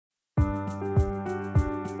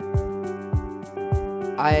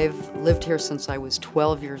I've lived here since I was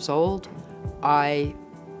 12 years old. I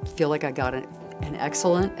feel like I got an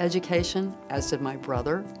excellent education, as did my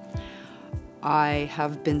brother. I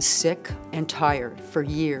have been sick and tired for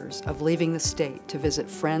years of leaving the state to visit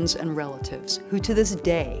friends and relatives who to this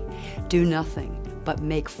day do nothing but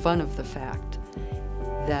make fun of the fact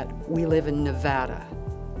that we live in Nevada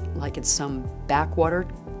like it's some backwater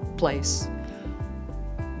place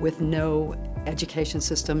with no education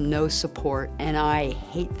system, no support, and I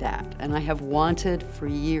hate that. And I have wanted for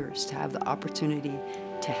years to have the opportunity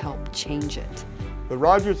to help change it. The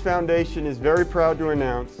Rogers Foundation is very proud to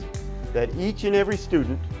announce that each and every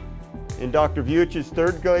student in Dr. Vujich's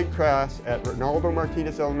third grade class at Ronaldo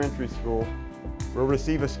Martinez Elementary School will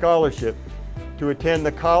receive a scholarship to attend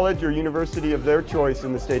the college or university of their choice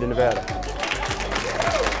in the state of Nevada.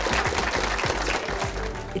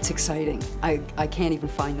 It's exciting. I can't even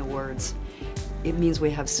find the words. It means we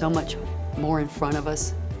have so much more in front of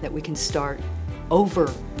us that we can start over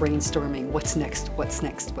brainstorming what's next, what's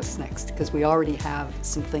next, what's next, because we already have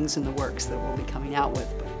some things in the works that we'll be coming out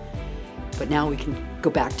with. But now we can go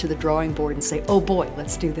back to the drawing board and say, oh boy,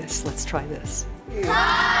 let's do this, let's try this.